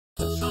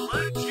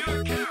Select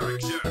your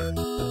character.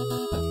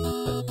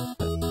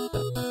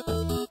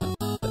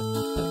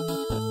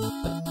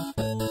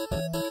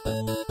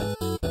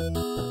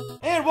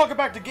 And welcome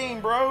back to Game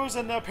Bros,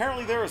 and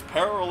apparently there is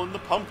peril in the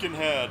pumpkin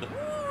head.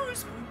 Ooh,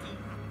 spooky.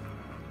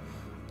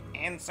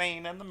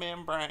 Insane in the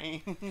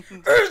membrane.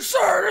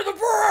 Inside of the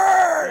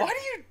brain! Why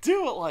do you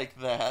do it like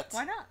that?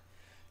 Why not?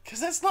 Because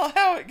that's not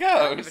how it goes.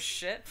 I don't give a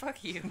shit.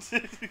 Fuck you.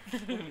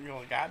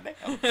 Oh,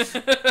 goddamn.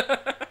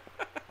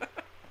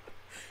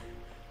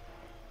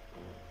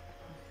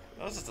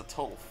 That was just a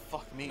total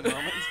fuck me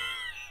moment.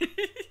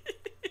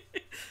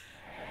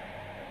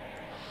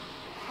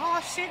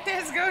 Oh shit,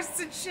 there's ghosts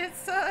and shit,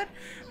 son.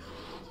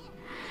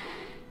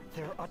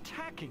 They're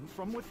attacking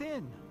from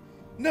within.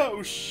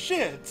 No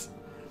shit.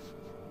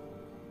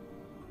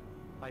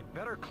 I'd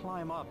better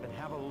climb up and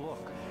have a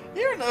look.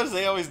 You ever notice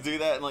they always do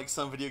that in like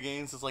some video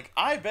games? It's like,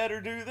 I better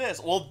do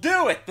this. Well,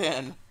 do it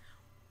then.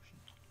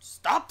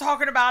 Stop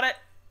talking about it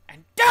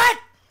and do it!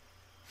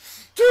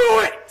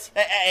 Do it!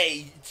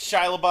 Hey,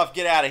 Shia LaBeouf,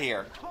 get out of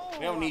here.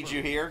 We don't need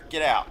you here.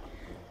 Get out.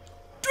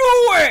 Do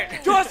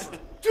it! Just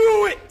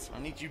do it! I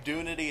don't need you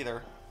doing it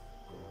either.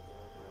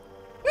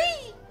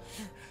 Whee!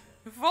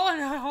 Fall in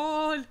a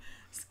hole.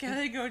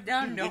 Skelly go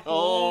down the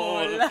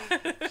Oh. hole.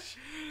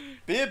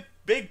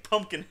 Big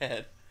pumpkin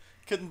head.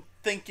 Couldn't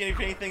think of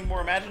anything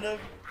more imaginative.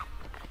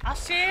 Oh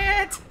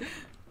shit!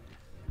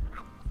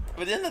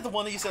 But isn't that the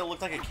one that you said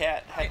looked like a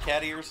cat, had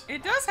cat ears?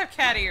 It does have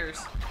cat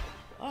ears.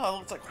 Oh, it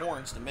looks like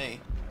horns to me.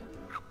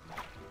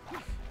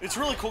 It's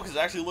really cool because it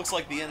actually looks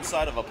like the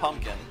inside of a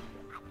pumpkin.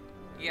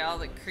 Yeah, all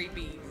the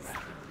creepy,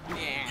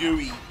 yeah.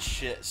 Gooey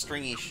shit,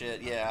 stringy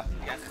shit, yeah.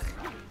 Yuck.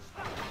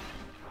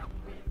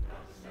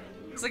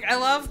 It's like, I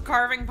love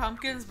carving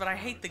pumpkins, but I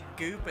hate the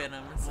goop in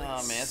them. It's like,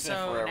 Oh man, it's been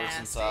so forever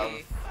nasty.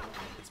 since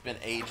It's been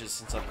ages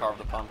since I've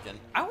carved a pumpkin.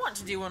 I want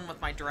to do one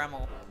with my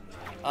Dremel.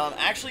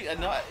 Actually,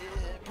 no,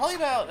 probably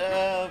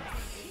about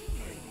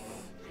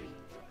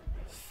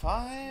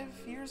 5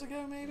 years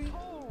ago, maybe.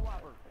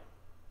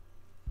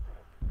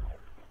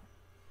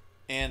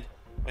 And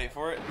wait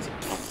for it.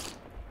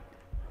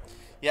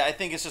 Yeah, I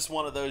think it's just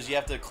one of those. You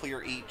have to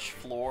clear each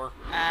floor.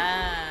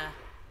 Ah.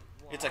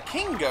 It's a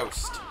king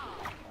ghost.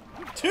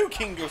 2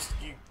 king ghost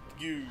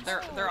views.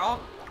 They're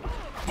all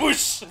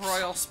Bush.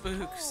 royal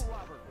spooks.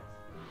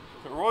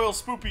 Royal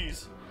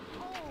spoopies.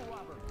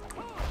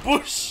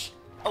 Bush.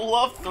 I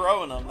love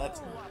throwing them.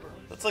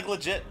 That's like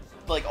legit,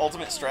 like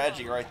ultimate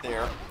strategy right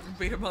there.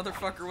 Beat a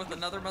motherfucker with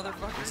another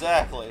motherfucker.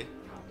 Exactly.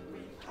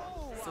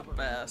 It's the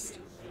best.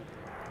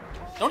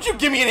 Don't you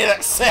give me any of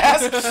that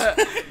sass.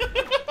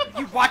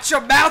 You watch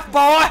your mouth,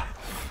 boy!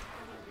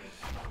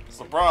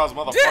 Surprise,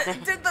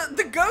 motherfucker. Did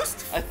the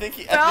ghost I think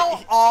he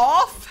fell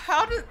off?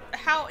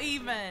 How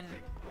even?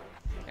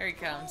 There he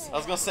comes. I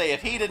was gonna say,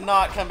 if he did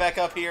not come back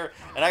up here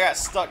and I got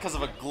stuck because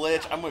of a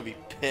glitch, I'm gonna be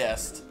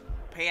pissed.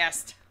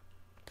 Pissed.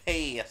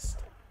 Pissed.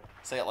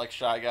 Say it like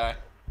Shy Guy.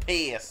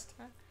 Pissed.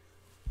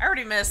 I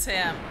already miss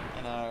him.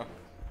 I know.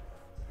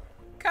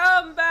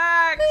 Come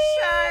back,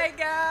 Shy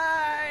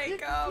Guy!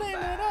 Come Blame it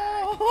back.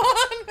 all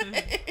on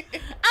me.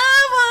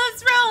 I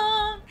was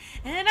wrong,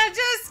 and I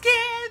just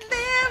can't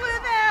live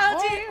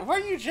without you. Why are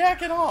you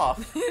jacking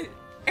off?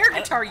 Air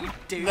guitar, you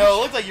douche. No,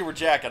 it looked like you were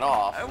jacking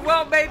off.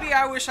 Well, maybe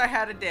I wish I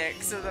had a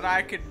dick so that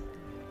I could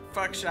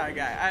fuck Shy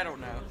Guy. I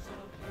don't know.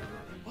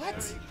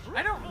 What?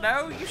 I don't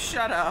know. You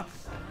shut up.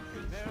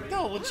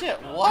 No, legit.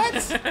 What?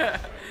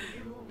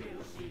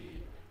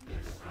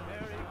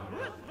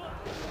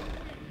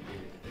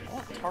 I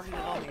want targeted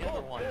on the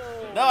other one.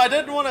 No, I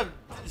didn't want to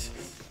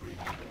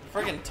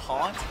friggin'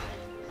 taunt.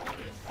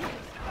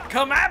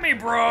 Come at me,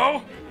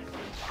 bro.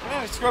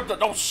 Oh, scrubbed the.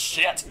 Oh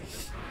shit!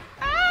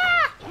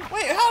 Ah!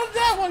 Wait, how did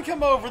that one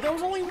come over? There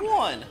was only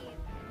one.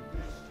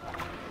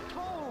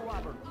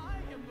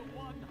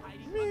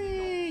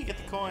 Whee! Get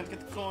the coins,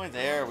 get the coins.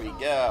 There we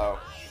go.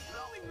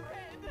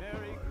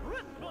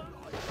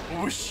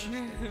 Whoosh.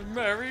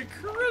 Merry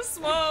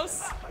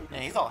Christmas. Yeah,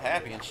 he's all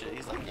happy and shit.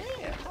 He's like,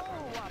 yeah.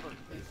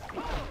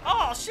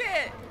 Oh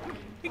shit!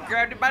 He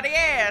grabbed it by the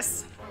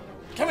ass.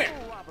 Come here.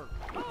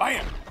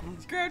 Bam.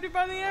 Grabbed it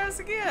by the ass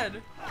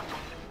again.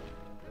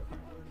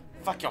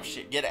 Fuck your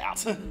shit. Get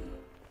out.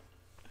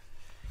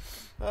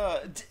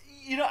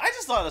 You know, I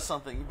just thought of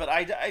something, but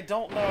I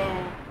don't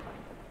know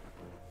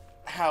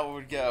how it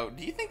would go.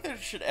 Do you think there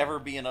should ever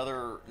be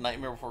another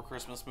Nightmare Before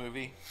Christmas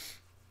movie?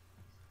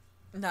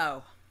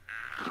 No.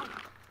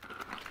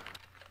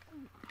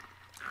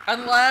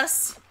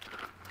 Unless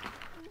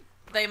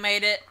they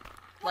made it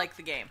like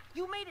the game.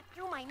 You made it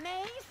through my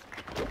maze?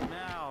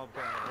 Now,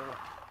 Beryl,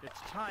 it's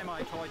time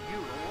I taught you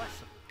a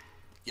lesson.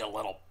 You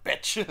little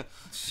bitch.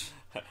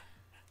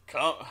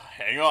 Come,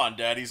 hang on,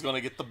 Daddy's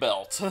gonna get the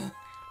belt.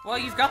 Well,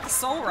 you've got the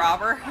soul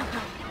robber.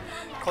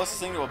 Closest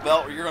thing to a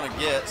belt you're gonna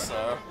get,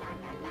 so.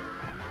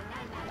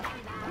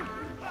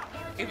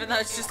 Even though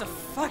it's just a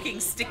fucking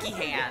sticky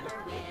hand.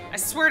 I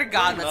swear to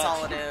God, that's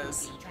all it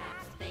is.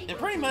 It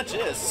pretty much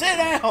is. Sit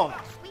down!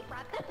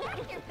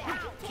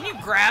 Can you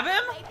grab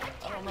him?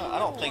 I don't know. I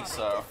don't think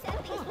so.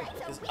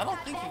 'Cause I don't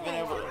think you can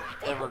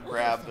ever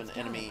grab an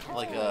enemy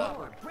like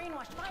a.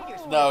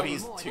 No,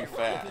 he's too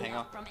fat. Hang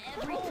on.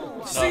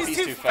 No, he's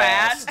too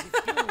fast.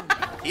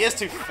 He is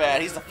too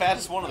fat. He's the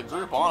fattest one of the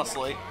group,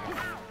 honestly.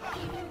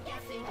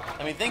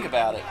 I mean, think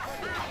about it.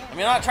 I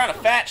mean, I'm not trying to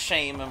fat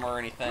shame him or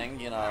anything,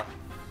 you know.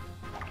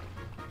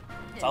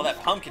 It's all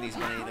that pumpkin he's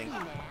been eating.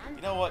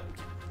 You know what?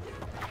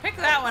 Pick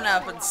that one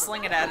up and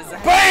sling it at his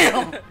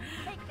head. BAM!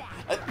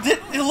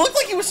 It looked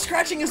like he was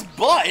scratching his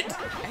butt.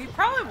 He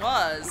probably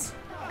was.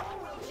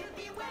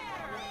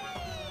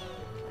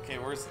 Okay,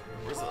 where's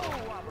the...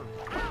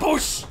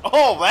 Boosh!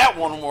 Oh, that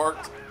one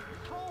worked.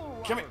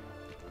 Come here.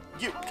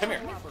 You, come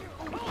here.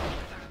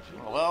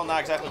 Well, not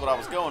exactly what I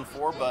was going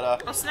for,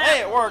 but, oh, snap.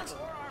 hey, it worked.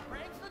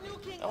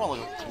 That one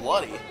looked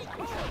bloody.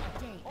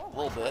 A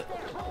little bit.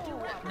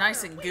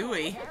 Nice and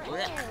gooey.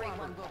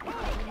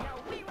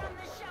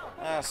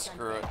 Ah,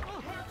 screw it.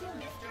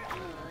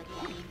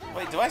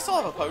 Wait, do I still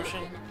have a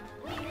potion?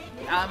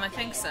 I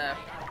think so.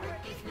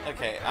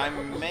 Okay, I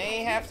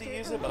may have to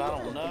use it, but I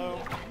don't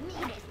know.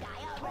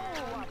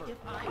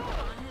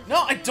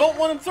 No, I don't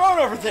want him thrown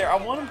over there. I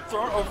want him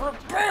thrown over a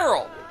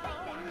barrel.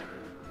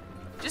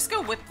 Just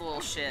go whip the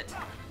little shit.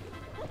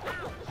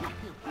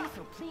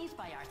 So pleased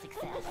by our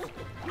success.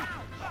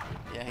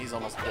 Yeah, he's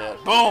almost dead.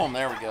 Boom,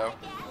 there we go.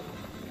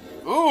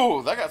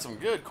 Ooh, that got some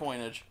good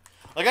coinage.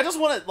 Like, I just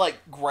want to, like,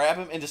 grab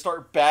him and just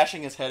start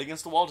bashing his head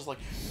against the wall. Just like,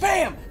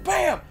 bam,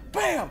 bam,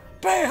 bam,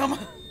 bam.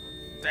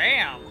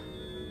 Damn.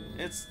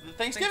 It's the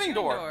Thanksgiving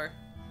door.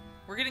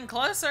 We're getting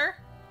closer.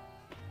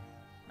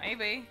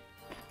 Maybe.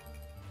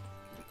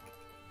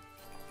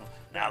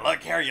 Now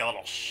look here, you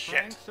little shit.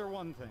 Pranks are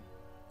one thing,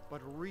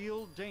 but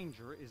real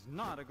danger is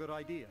not a good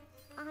idea.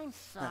 I'm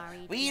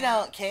sorry. We Jack.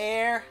 don't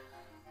care.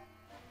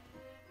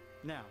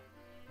 Now,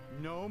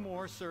 no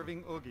more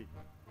serving Oogie.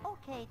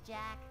 Okay,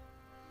 Jack.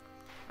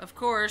 Of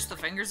course, the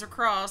fingers are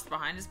crossed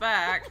behind his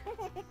back.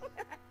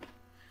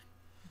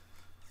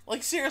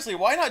 Like, seriously,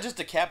 why not just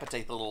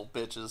decapitate the little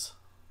bitches?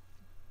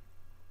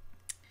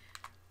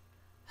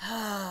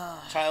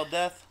 Child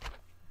death?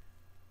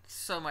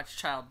 So much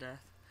child death.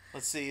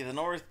 Let's see, the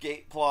North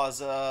Gate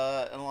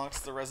Plaza unlocks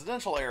the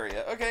residential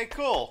area. Okay,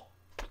 cool.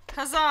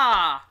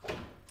 Huzzah!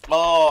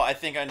 Oh, I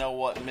think I know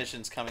what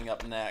mission's coming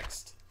up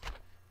next.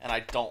 And I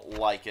don't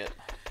like it.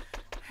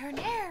 Her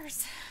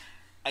nerves.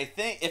 I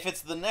think if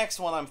it's the next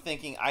one, I'm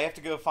thinking I have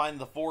to go find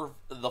the four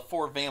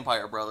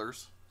vampire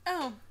brothers.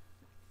 Oh.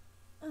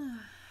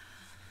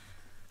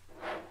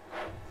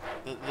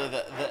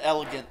 The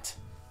elegant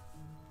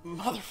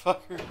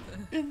motherfucker.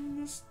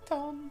 In this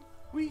town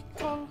we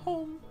call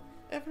home.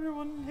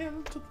 Everyone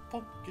hail to the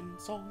pumpkin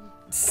song.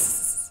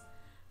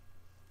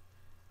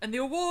 And the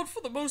award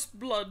for the most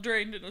blood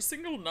drained in a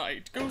single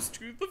night goes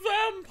to the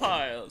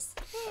vampires.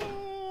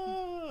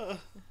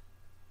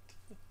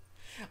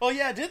 Oh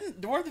yeah,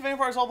 weren't the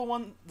vampires all the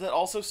one that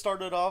also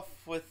started off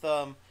with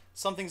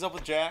Something's Up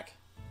with Jack?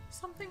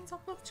 Something's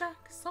up with Jack.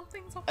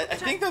 Something's up I with Jack.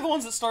 think they're the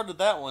ones that started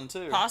that one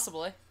too.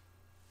 Possibly.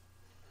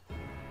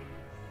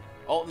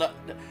 Oh no,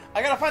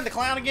 I gotta find the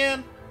clown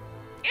again.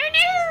 Your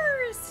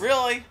nerves.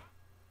 Really?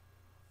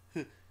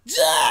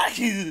 Jack!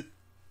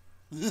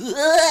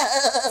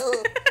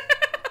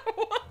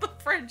 What the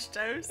French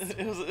toast?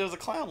 It was a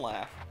clown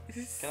laugh.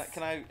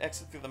 Can I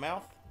exit through the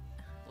mouth?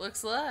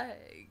 Looks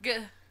like.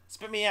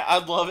 Spit me out.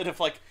 I'd love it if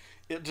like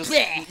it just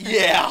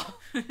yeah.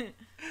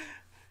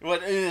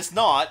 But it's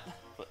not.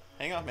 But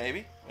hang on,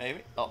 maybe.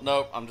 Oh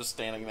no, I'm just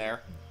standing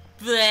there.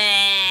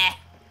 Bleh.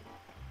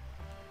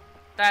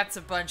 That's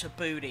a bunch of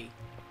booty.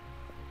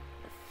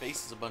 Your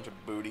face is a bunch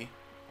of booty.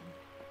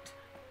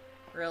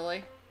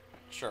 Really?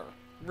 Sure.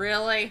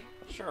 Really?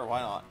 Sure, why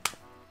not?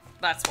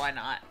 That's why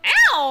not.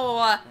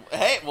 Ow!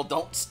 Hey, well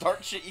don't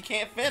start shit you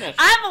can't finish.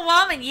 I'm a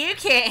woman, you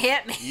can't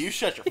hit me. You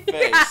shut your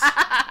face.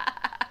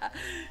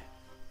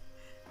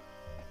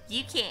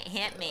 You can't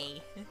hit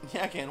me.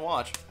 Yeah, I can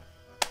watch.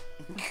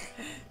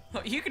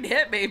 You can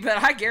hit me, but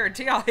I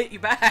guarantee I'll hit you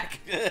back.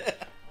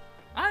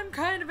 I'm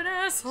kind of an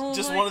asshole.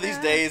 Just like one of these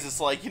that. days, it's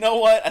like, you know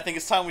what? I think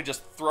it's time we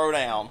just throw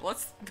down.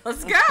 Let's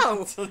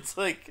go. So it's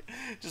like,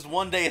 just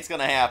one day it's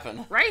gonna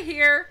happen. Right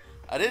here.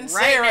 I didn't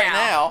say it right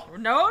now.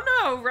 No,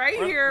 right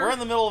here. We're in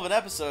the middle of an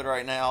episode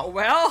right now.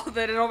 Well,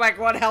 then it'll make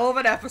one hell of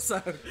an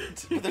episode.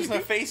 But there's no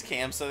face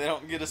cam, so they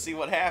don't get to see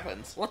what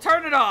happens. We'll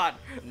turn it on.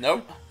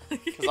 Nope.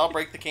 Because I'll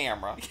break the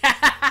camera.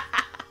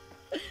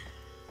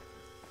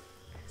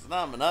 So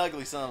I'm an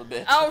ugly son of a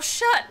bitch. Oh,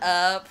 shut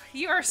up.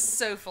 You are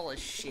so full of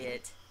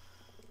shit.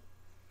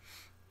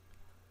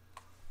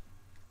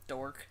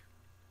 Dork.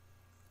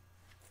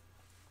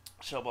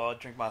 Shellball,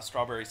 drink my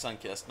strawberry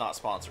Sunkist. Not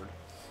sponsored.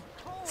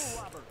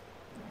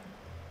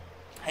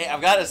 Hey,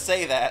 I've got to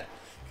say that,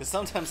 because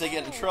sometimes they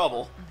get in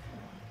trouble.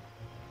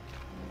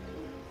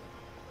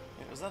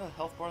 Wait, was that a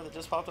health bar that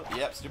just popped up?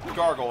 Yep, stupid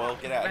gargoyle.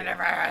 Get out of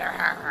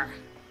here.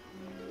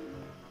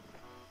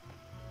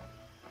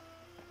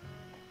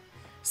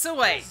 So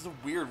wait, This is a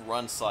weird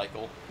run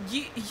cycle.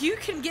 you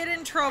can get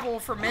in trouble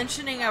for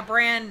mentioning a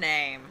brand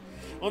name.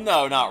 Well,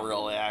 no, not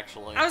really,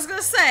 actually. I was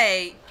gonna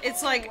say,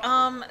 it's like,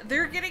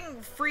 they're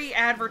getting free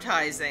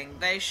advertising.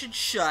 They should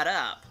shut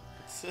up.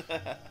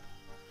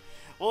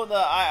 Well, no,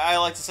 I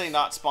like to say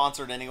not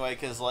sponsored anyway,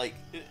 because, like,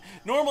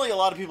 normally a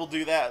lot of people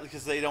do that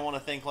because they don't want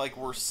to think, like,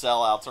 we're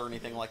sellouts or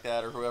anything like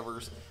that, or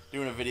whoever's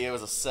doing a video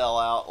is a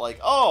sellout. Like,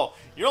 oh,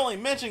 you're only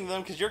mentioning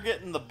them because you're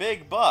getting the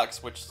big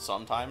bucks, which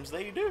sometimes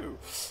they do.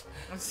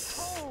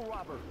 It's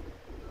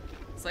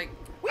like,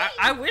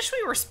 I wish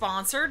we were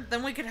sponsored,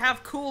 then we could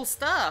have cool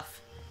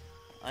stuff.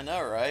 I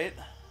know, right?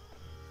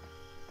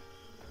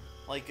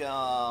 Like,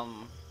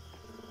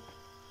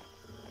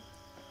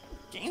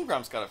 Game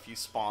Grumps got a few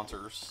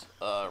sponsors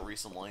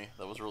recently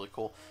that was really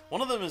cool.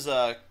 One of them is,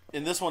 and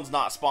this one's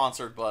not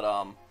sponsored, but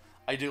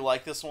I do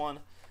like this one,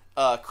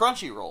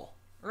 Crunchyroll.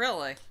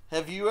 Really?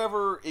 Have you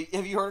heard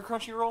of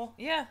Crunchyroll?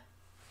 Yeah.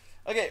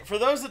 Okay, for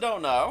those that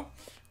don't know,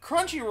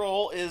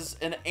 Crunchyroll is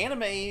an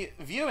anime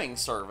viewing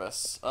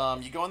service.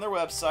 You go on their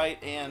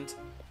website, and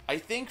I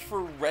think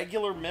for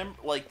regular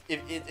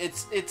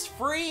it's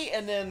free,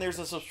 and then there's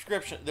a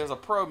subscription. There's a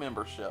pro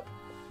membership.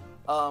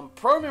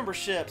 Pro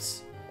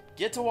memberships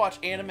get to watch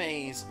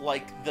animes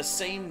like the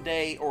same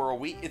day or a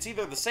week. It's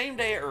either the same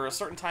day or a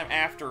certain time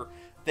after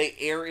they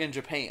air in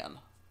Japan.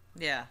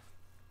 Yeah.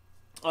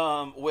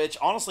 Which,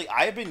 honestly,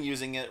 I've been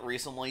using it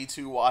recently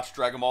to watch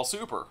Dragon Ball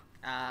Super,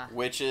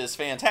 which is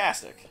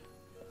fantastic.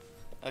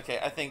 Okay,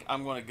 I think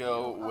I'm going to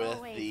go with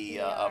the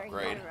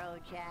upgrade.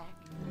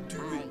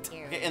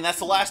 Okay, and that's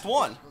the last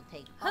one.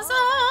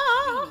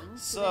 Huzzah!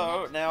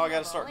 So, now I got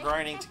to start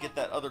grinding to get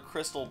that other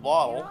crystal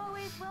bottle.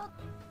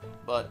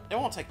 But it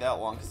won't take that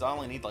long, because I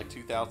only need like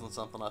 2,000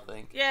 something, I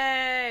think.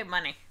 Yay,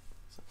 money.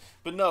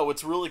 But no,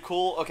 it's really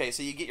cool. Okay,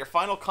 so you get your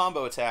final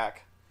combo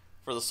attack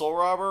for the Soul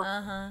Robber.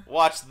 Uh-huh.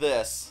 Watch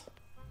this.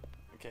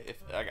 Okay,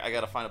 if I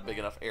gotta find a big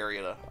enough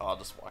area to... I'll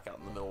just walk out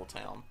in the middle of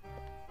town.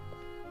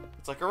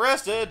 It's like,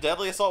 arrested!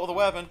 Deadly assault with a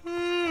weapon.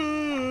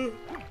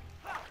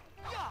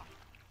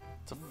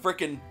 It's a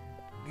frickin'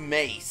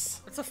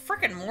 mace. It's a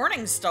frickin'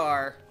 Morning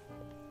Star.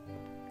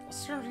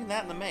 What's doing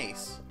that in the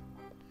mace?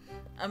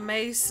 A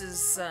mace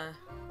is,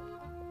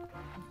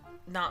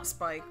 not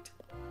spiked.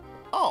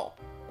 Oh.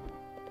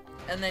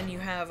 And then you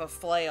have a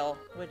flail,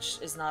 which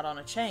is not on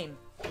a chain.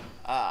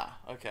 Ah,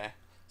 okay.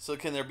 So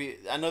can there be...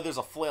 I know there's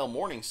a flail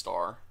Morning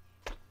Star,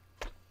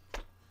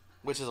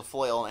 which is a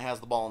flail and it has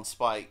the ball and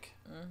spike.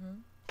 Mm-hmm.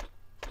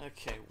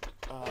 Okay,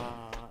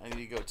 I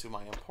need to go to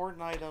my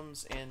important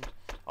items and...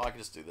 Oh, I can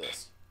just do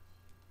this.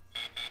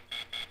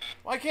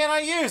 Why can't I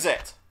use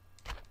it?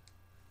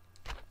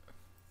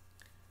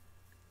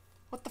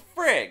 What the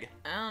frig?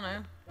 I don't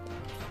know.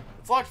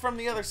 It's locked from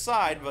the other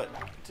side, but...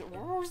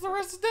 Where's the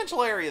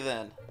residential area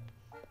then?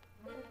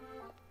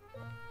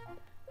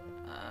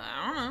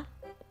 I don't know.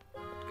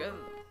 Go.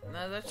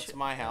 No, That's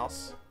my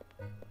house.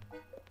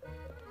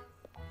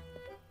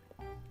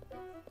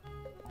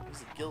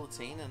 There's a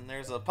guillotine and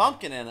there's a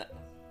pumpkin in it.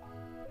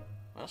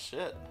 Well,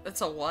 shit. It's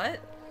a what?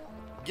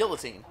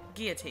 Guillotine.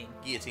 Guillotine.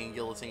 Guillotine,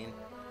 guillotine.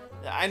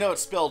 Yeah, I know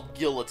it's spelled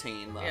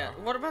guillotine, though. Yeah.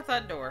 What about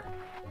that door?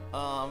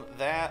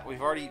 That,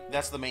 we've already...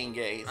 That's the main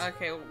gate.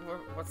 Okay,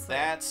 what's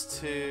that? That's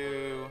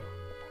to...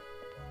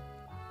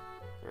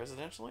 the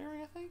residential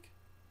area, I think?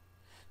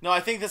 No,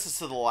 I think this is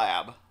to the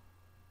lab.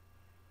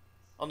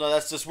 Oh, no,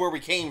 that's just where we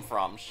came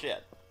from.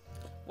 Shit.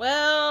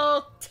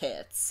 Well,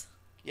 tits.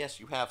 Yes,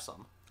 you have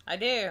some. I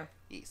do.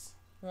 Yes.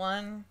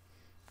 1,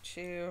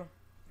 2,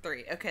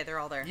 3. Okay, they're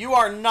all there. You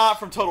are not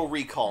from Total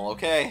Recall,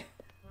 okay?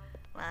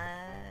 What?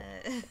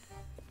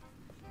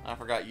 I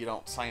forgot you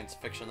don't science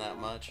fiction that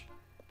much.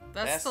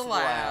 That's the to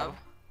lab.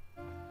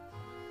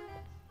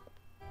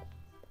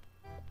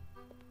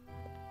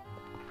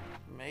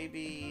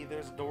 Maybe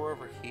there's a door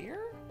over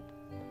here?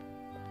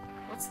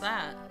 What's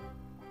that?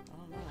 I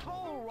don't know.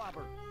 Toll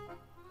robber.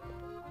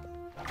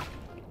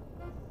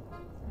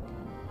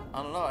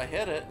 I don't know, I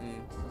hit it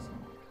and...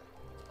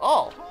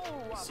 Oh!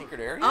 Secret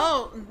area?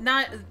 Oh,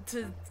 not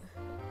to...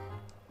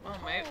 Oh,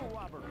 maybe.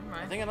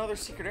 I think another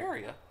secret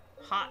area.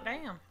 Hot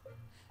damn.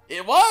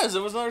 It was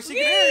another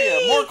secret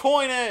area! More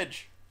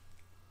coinage!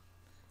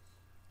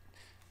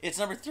 It's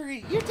number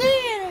 3. You did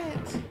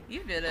it!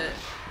 You did it.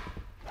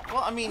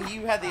 Well, I mean,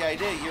 you had the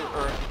idea. You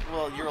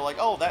were like,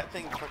 oh, that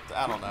thing.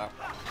 I don't know.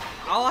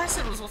 All I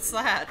said was, what's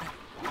that?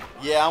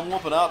 Yeah, I'm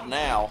whooping up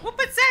now. Whoop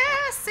its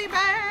ass, sea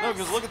bass! No,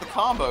 because look at the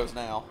combos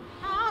now.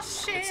 Oh,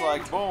 shit. It's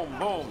like, boom,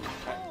 boom.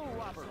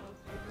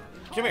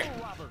 Come here.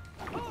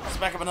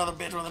 Smack up another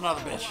bitch with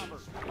another bitch.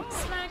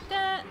 Smack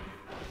that.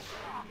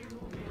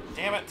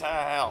 Damn it to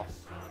hell.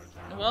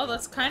 Well,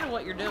 that's kind of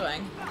what you're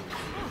doing.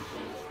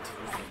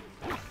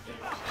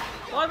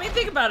 Well, I mean,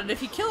 think about it.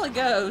 If you kill a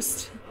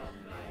ghost,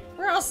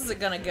 where else is it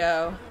gonna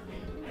go?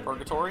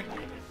 Purgatory?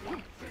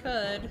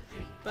 Could,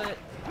 but...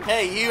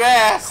 Hey, you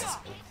asked!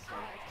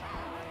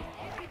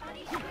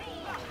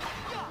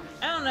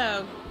 I don't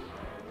know.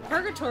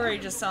 Purgatory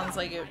just sounds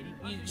like it,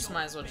 you just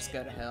might as well just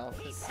go to hell,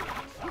 because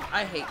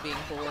I hate being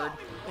bored.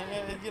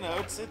 You know,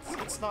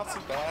 it's not too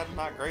bad,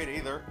 not great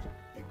either.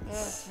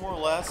 More or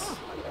less.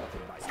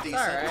 It's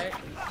decent.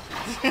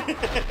 It's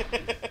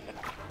alright.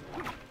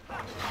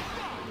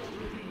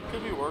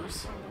 Could be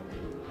worse.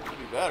 Could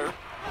be better.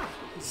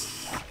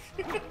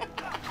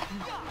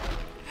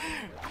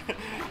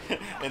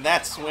 And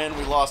that's when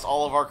we lost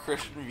all of our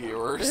Christian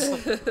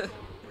viewers.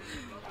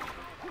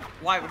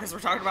 Why? Because we're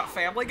talking about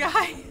Family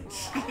Guy?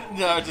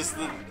 No, just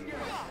the...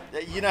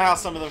 You know how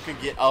some of them can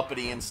get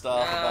uppity and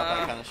stuff about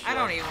that kind of shit. I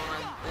don't even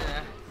want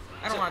to...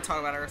 I don't want to talk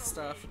about Earth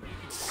stuff.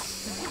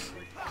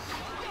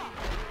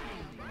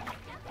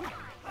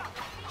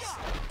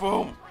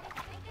 Boom.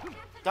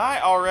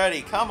 Die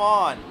already, come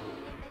on.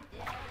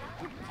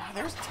 God,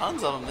 there's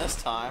tons of them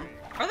this time.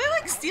 Are they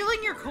like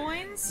stealing your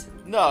coins?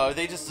 No,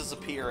 they just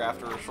disappear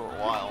after a short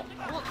while.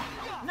 Well,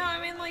 no,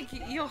 I mean like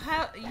you'll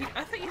have.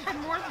 I thought you had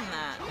more than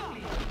that.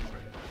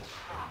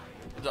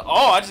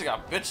 Oh, I just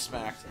got bitch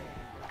smacked.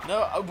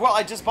 No, well,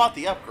 I just bought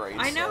the upgrade.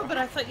 I know, so. but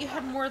I thought you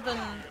had more than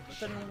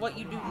what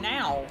you do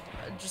now,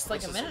 just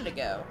like a minute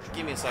ago.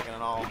 Give me a second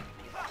and I'll...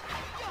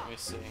 Let me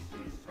see.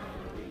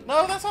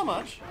 No, that's not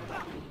much.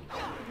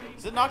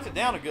 'Cause it knocked it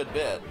down a good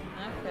bit.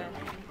 Okay.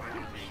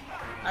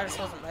 I just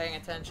wasn't paying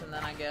attention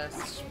then, I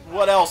guess.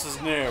 What else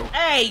is new?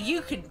 Hey,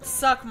 you could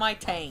suck my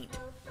taint.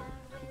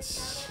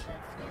 That's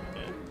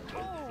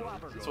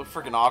what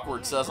freaking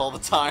Awkward says all the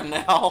time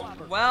now.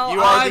 Well, you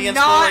are the I'm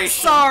not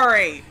inspiration.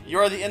 sorry. You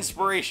are the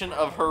inspiration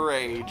of her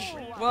rage.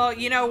 Well,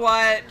 you know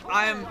what?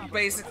 I'm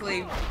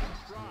basically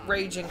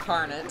rage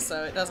incarnate,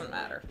 so it doesn't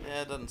matter.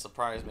 Yeah, it doesn't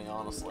surprise me,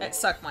 honestly. It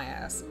sucked my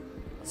ass.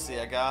 Let's see,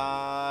 I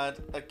got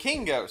a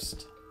King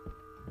Ghost.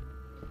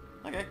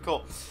 Okay,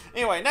 cool.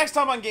 Anyway, next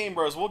time on Game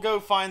Bros, we'll go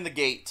find the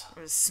gate.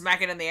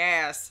 Smack it in the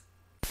ass.